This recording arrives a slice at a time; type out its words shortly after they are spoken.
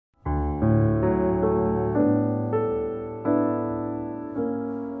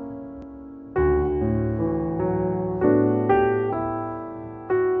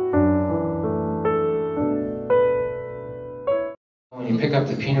pick up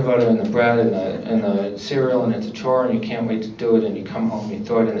the peanut butter and the bread and the cereal, and it's a chore, and you can't wait to do it, and you come home, you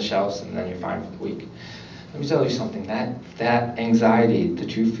throw it in the shelves, and then you're fine for the week. Let me tell you something, that anxiety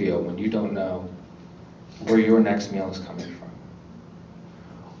that you feel when you don't know where your next meal is coming from,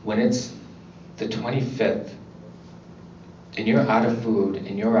 when it's the 25th, and you're out of food,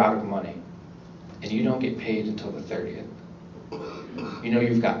 and you're out of money, and you don't get paid until the 30th, you know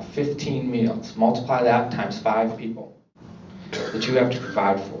you've got 15 meals, multiply that times 5 people that you have to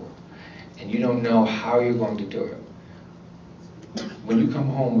provide for, and you don't know how you're going to do it. When you come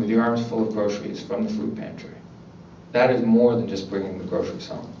home with your arms full of groceries from the food pantry, that is more than just bringing the groceries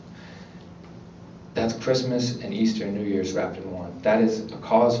home. That's Christmas and Easter and New Year's wrapped in one. That is a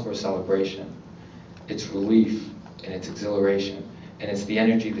cause for celebration. It's relief and it's exhilaration, and it's the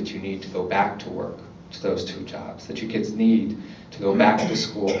energy that you need to go back to work, to those 2 jobs, that your kids need to go back to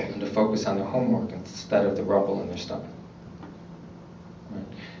school and to focus on their homework instead of the rumble in their stomach. Right?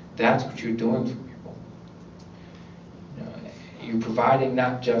 That's what you're doing for people. You're providing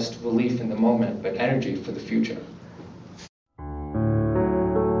not just relief in the moment, but energy for the future.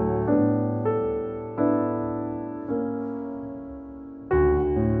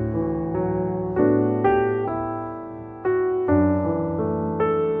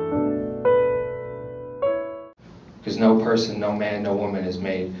 Because no person, no man, no woman is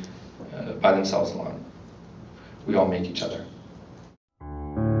made by themselves alone. We all make each other.